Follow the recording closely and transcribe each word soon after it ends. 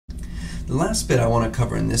The last bit I want to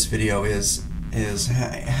cover in this video is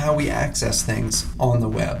how we access things on the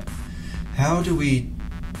web. How do we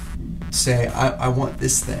say, I want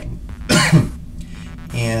this thing,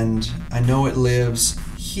 and I know it lives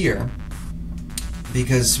here,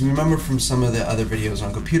 because remember from some of the other videos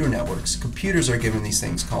on computer networks, computers are given these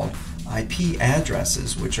things called IP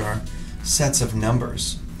addresses, which are sets of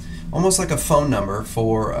numbers, almost like a phone number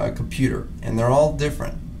for a computer, and they're all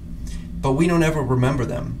different, but we don't ever remember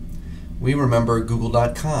them. We remember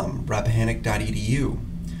google.com, rappahannock.edu.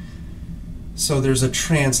 So there's a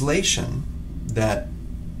translation that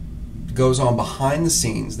goes on behind the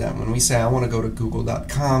scenes, that when we say I want to go to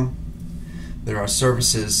google.com, there are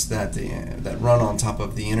services that run on top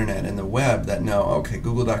of the internet and the web that know, okay,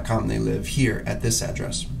 google.com, they live here at this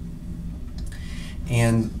address.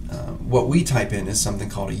 And what we type in is something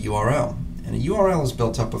called a URL. And a URL is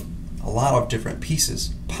built up of a lot of different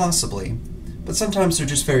pieces, possibly, but sometimes they're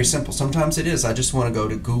just very simple. Sometimes it is, I just want to go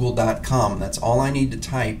to google.com. That's all I need to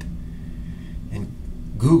type. And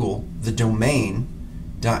Google, the domain,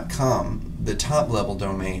 .com, the top level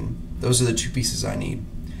domain, those are the two pieces I need.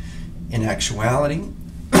 In actuality,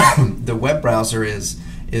 the web browser is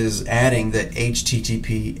adding the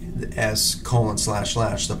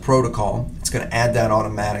HTTPS:// the protocol. It's going to add that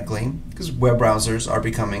automatically because web browsers are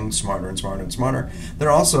becoming smarter and smarter and smarter.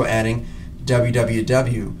 They're also adding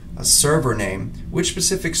www, a server name. Which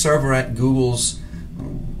specific server at Google's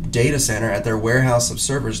data center, at their warehouse of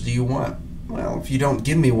servers, do you want? Well, if you don't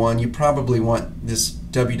give me one, you probably want this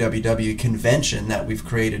www convention that we've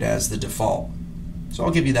created as the default. So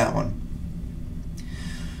I'll give you that one.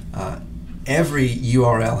 Every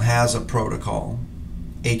URL has a protocol.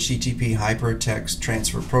 HTTP Hypertext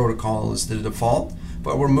Transfer Protocol is the default,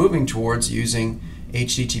 but we're moving towards using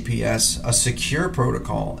HTTPS, a secure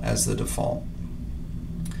protocol, as the default.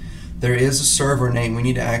 There is a server name. We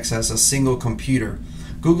need to access a single computer.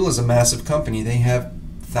 Google is a massive company. They have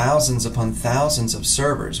thousands upon thousands of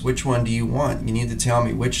servers. Which one do you want? You need to tell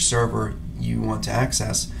me which server you want to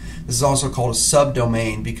access. This is also called a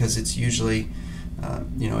subdomain because it's usually,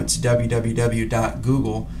 it's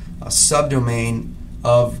www.google, a subdomain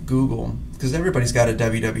of Google, because everybody's got a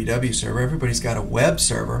www server, everybody's got a web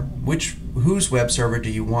server. Whose web server do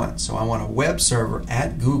you want? So I want a web server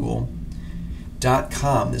at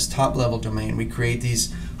google.com, this top level domain. We create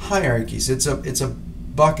these hierarchies. It's a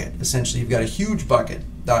bucket, essentially. You've got a huge bucket,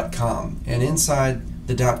 .com, and inside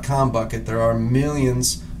the .com bucket there are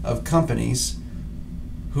millions of companies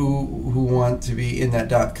who want to be in that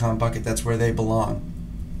 .com bucket. That's where they belong.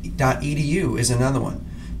 .edu is another one.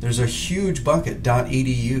 There's a huge bucket,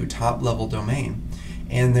 .edu, top level domain,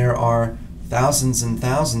 and there are thousands and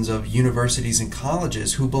thousands of universities and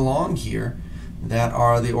colleges who belong here that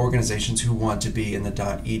are the organizations who want to be in the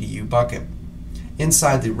 .edu bucket.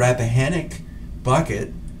 Inside the Rappahannock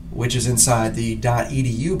bucket, which is inside the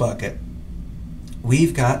 .edu bucket,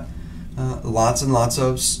 we've got lots and lots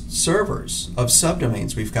of servers, of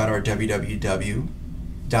subdomains. We've got our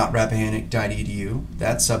www.rappahannock.edu,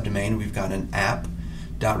 that subdomain. We've got an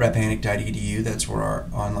app.rappahannock.edu, that's where our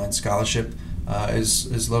online scholarship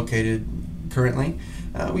is located currently.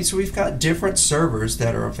 So we've got different servers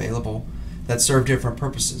that are available that serve different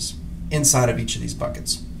purposes inside of each of these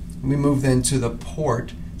buckets. We move then to the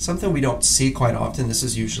port, something we don't see quite often. This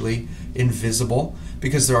is usually invisible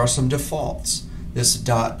because there are some defaults. This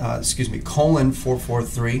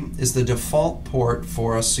 :443 is the default port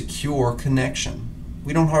for a secure connection.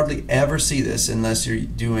 We don't hardly ever see this unless you're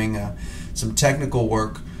doing some technical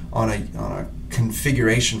work on a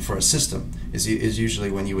configuration for a system, is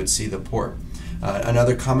usually when you would see the port.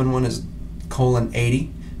 Another common one is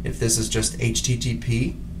 :80. If this is just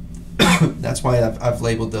HTTP, that's why I've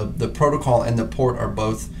labeled the protocol and the port are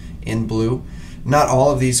both in blue. Not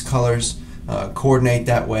all of these colors coordinate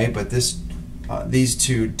that way, but these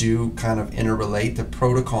two do kind of interrelate. The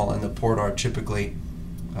protocol and the port are typically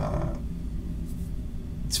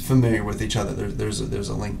familiar with each other. There's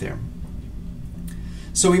a link there.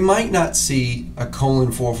 So we might not see a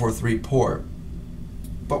 :443 port,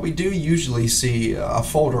 but we do usually see a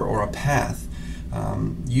folder or a path.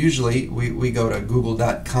 Usually we go to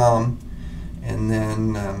google.com and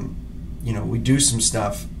then we do some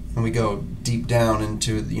stuff and we go deep down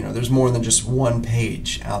into, there's more than just one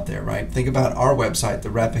page out there, right? Think about our website, the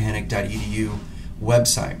rappahannock.edu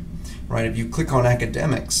website, right? If you click on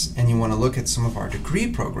academics and you want to look at some of our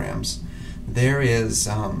degree programs, there is,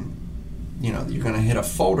 you're going to hit a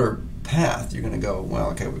folder path. You're going to go, well,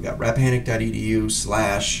 okay, we've got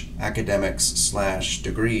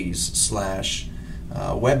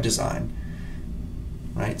rappahannock.edu/academics/degrees/web design.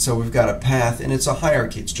 right? So we've got a path, and it's a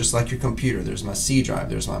hierarchy. It's just like your computer. There's my C drive,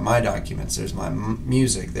 there's my documents, there's my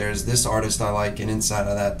music, there's this artist I like, and inside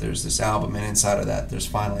of that there's this album, and inside of that there's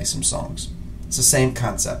finally some songs. It's the same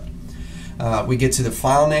concept. We get to the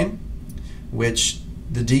file name, which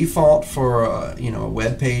the default for a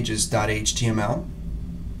web page is .html.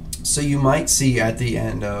 So you might see at the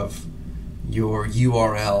end of your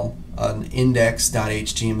URL an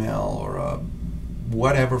index.html or a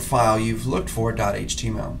whatever file you've looked for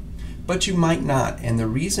 .html, but you might not, and the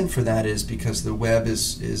reason for that is because the web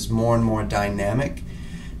is more and more dynamic,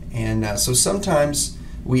 and so sometimes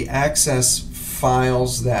we access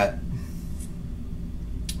files that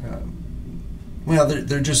well,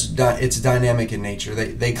 they're just it's dynamic in nature.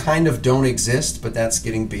 They kind of don't exist, but that's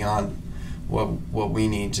getting beyond what we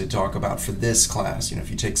need to talk about for this class. If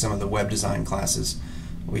you take some of the web design classes,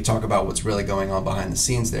 we talk about what's really going on behind the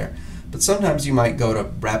scenes there. But sometimes you might go to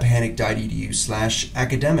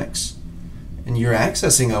rappahannock.edu/academics, and you're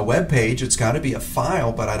accessing a web page. It's got to be a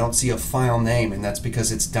file, but I don't see a file name, and that's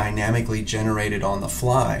because it's dynamically generated on the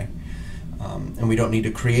fly, and we don't need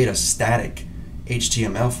to create a static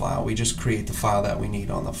HTML file. We just create the file that we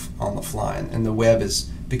need on the fly, and the web is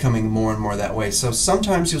becoming more and more that way. So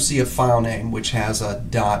sometimes you'll see a file name which has a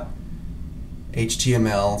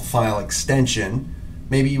 .html file extension.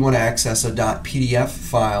 Maybe you want to access a .pdf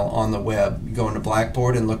file on the web. You go into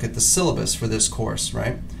Blackboard and look at the syllabus for this course,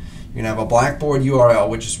 right? You're going to have a Blackboard URL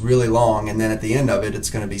which is really long, and then at the end of it it's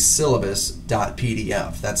going to be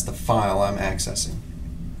syllabus.pdf. That's the file I'm accessing.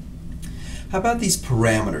 How about these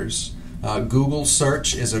parameters? Google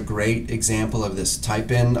search is a great example of this.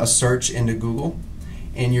 Type in a search into Google,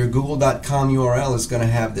 and your google.com URL is going to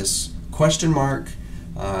have this question mark.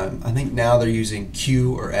 I think now they're using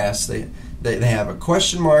Q or S. They have a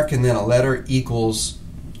question mark and then a letter equals,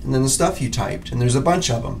 and then the stuff you typed, and there's a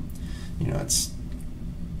bunch of them. It's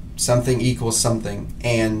something equals something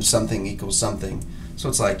and something equals something. So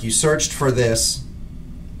it's like you searched for this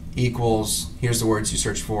equals, here's the words you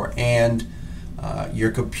searched for, and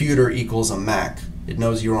your computer equals a Mac. It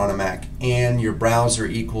knows you're on a Mac, and your browser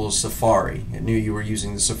equals Safari. It knew you were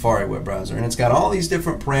using the Safari web browser, and it's got all these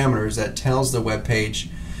different parameters that tells the web page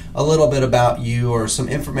a little bit about you or some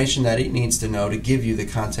information that it needs to know to give you the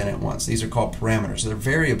content it wants. These are called parameters. They're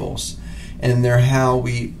variables, and they're how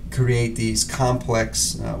we create these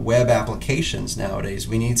complex web applications nowadays.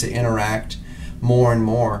 We need to interact more and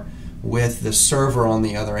more with the server on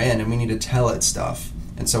the other end, and we need to tell it stuff.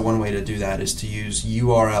 And so one way to do that is to use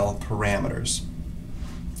URL parameters.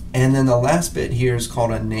 And then the last bit here is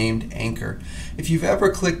called a named anchor. If you've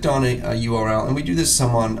ever clicked on a URL, and we do this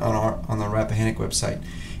some on the Rappahannock website,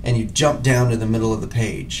 and you jump down to the middle of the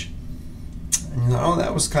page, and you're like, oh,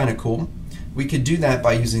 that was kind of cool. We could do that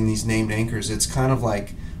by using these named anchors. It's kind of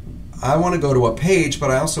like, I want to go to a page,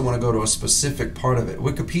 but I also want to go to a specific part of it.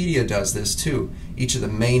 Wikipedia does this too. Each of the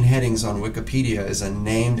main headings on Wikipedia is a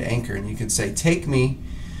named anchor, and you can say, take me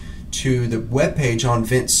to the web page on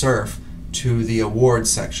Vint Cerf to the awards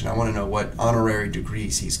section. I want to know what honorary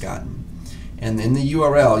degrees he's gotten. And in the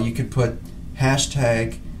URL you could put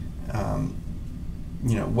hashtag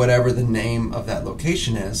whatever the name of that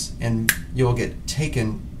location is, and you'll get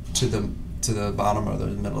taken to the bottom or the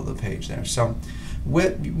middle of the page there. So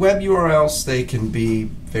web URLs, they can be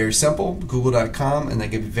very simple, google.com, and they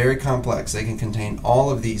can be very complex. They can contain all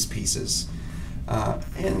of these pieces.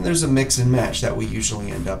 And there's a mix and match that we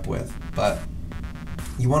usually end up with. But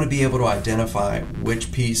you want to be able to identify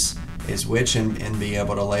which piece is which and be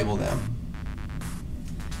able to label them.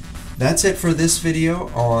 That's it for this video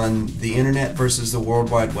on the Internet versus the World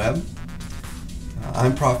Wide Web.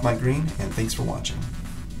 I'm Prof. Mike Greene, and thanks for watching.